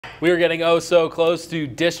We are getting oh so close to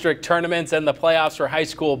district tournaments and the playoffs for high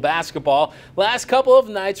school basketball. Last couple of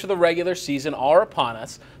nights for the regular season are upon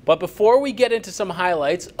us. But before we get into some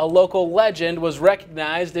highlights, a local legend was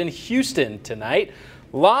recognized in Houston tonight.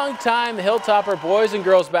 Longtime Hilltopper boys and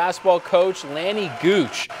girls basketball coach Lanny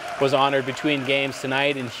Gooch was honored between games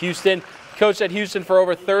tonight in Houston. He coached at Houston for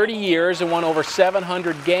over 30 years and won over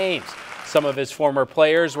 700 games. Some of his former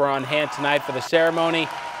players were on hand tonight for the ceremony.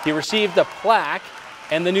 He received a plaque,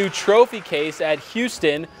 and the new trophy case at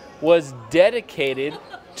Houston was dedicated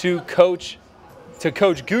to Coach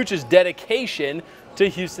Gooch's dedication to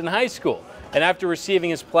Houston High School. And after receiving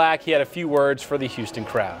his plaque, he had a few words for the Houston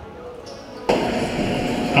crowd.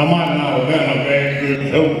 I might not have been a very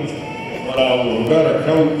good coach, but I was a better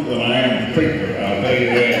coach than I am a speaker, I'll tell you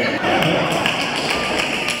that.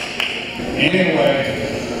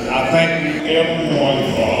 Anyway, I thank you everyone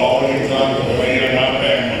for all you've done for me and my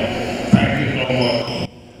family. Thank you so much.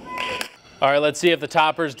 All right, let's see if the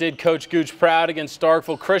Toppers did Coach Gooch proud against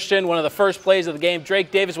Starkville Christian. One of the first plays of the game, Drake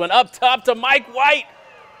Davis went up top to Mike White.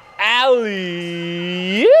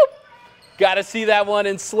 Alley-oop. Got to see that one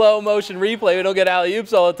in slow motion replay. We don't get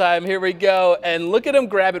alley-oops all the time. Here we go. And look at him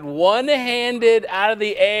grab it one-handed out of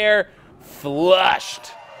the air,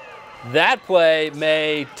 flushed. That play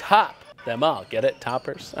may top them all. Get it,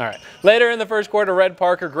 Toppers? All right. Later in the first quarter, Red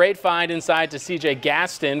Parker, great find inside to CJ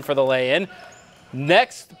Gaston for the lay-in.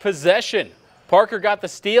 Next possession, Parker got the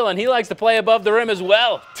steal, and he likes to play above the rim as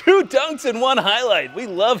well. 2 dunks and 1 highlight. We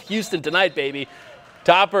love Houston tonight, baby.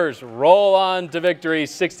 Toppers roll on to victory,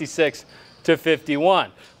 66-51.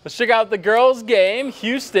 Let's check out the girls' game.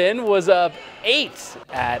 Houston was up 8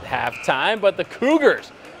 at halftime, but the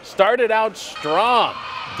Cougars started out strong.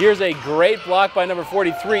 Here's a great block by number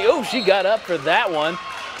 43. Oh, she got up for that one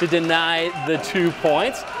to deny the 2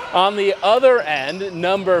 points. On the other end,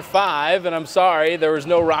 number 5, and I'm sorry, there was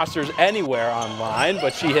no rosters anywhere online,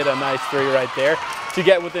 but she hit a nice 3 right there to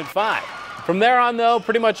get within 5. From there on, though,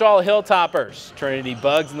 pretty much all Hilltoppers. Trinity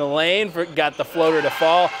Bugs in the lane, got the floater to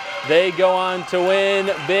fall. They go on to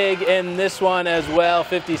win big in this one as well,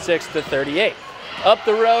 56-38. Up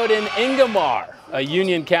the road in Ingomar, a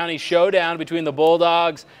Union County showdown between the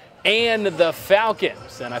Bulldogs and the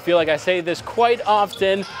Falcons. And I feel like I say this quite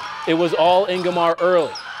often, it was all Ingomar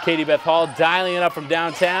early. Katie Beth Hall dialing it up from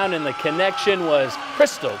downtown, and the connection was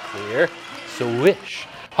crystal clear. Swish.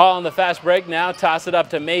 Hall on the fast break now, toss it up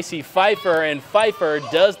to Macy Pfeiffer, and Pfeiffer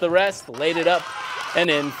does the rest, laid it up and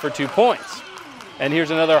in for 2 points. And here's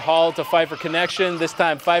another Hall to Pfeiffer connection. This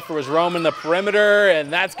time Pfeiffer was roaming the perimeter,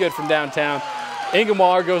 and that's good from downtown.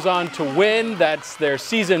 Ingomar goes on to win. That's their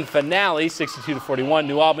season finale, 62-41.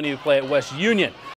 New Albany to play at West Union.